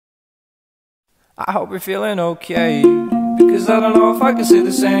I hope you're feeling okay, because I don't know if I can say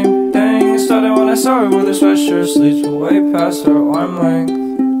the same thing. It started when I saw her with her sweatshirt sleeves way past her arm length.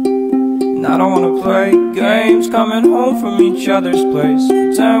 And I don't wanna play games coming home from each other's place,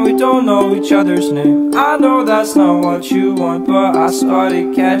 pretend we don't know each other's name. I know that's not what you want, but I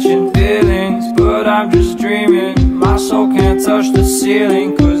started catching feelings. But I'm just dreaming, my soul can't touch the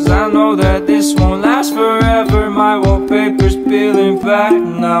ceiling, cause I know that this won't last forever. My wallpaper's peeling back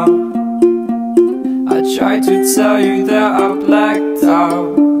now. I tried to tell you that I blacked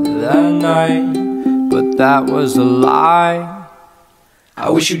out that night, but that was a lie. I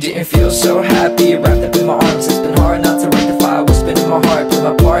wish you didn't feel so happy, wrapped up in my arms. It's been hard not to rectify what's been in my heart. Put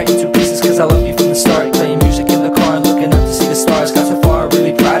my part into pieces cause I love you from the start. Playing music in the car and looking up to see the stars. Got so far,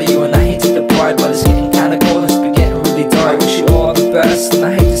 really proud of you, and I hate to depart, but it's getting kinda cold and it's been getting really dark. I wish you all the best, and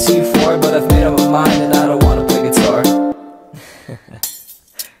I hate to see you for it, but I've made up my mind and I don't wanna play guitar.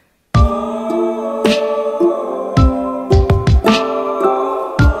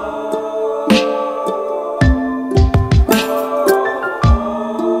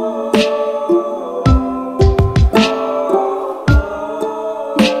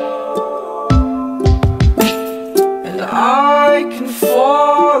 I can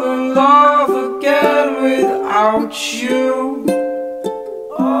fall in love again without you.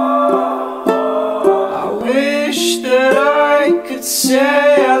 I wish that I could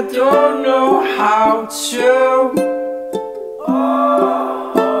say I don't know how to.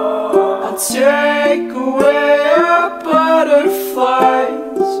 I'll take away our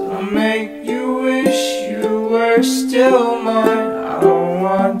butterflies, I'll make you wish you were still mine. I don't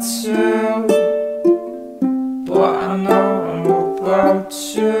want to, but I know I'm about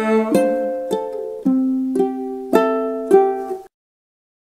to.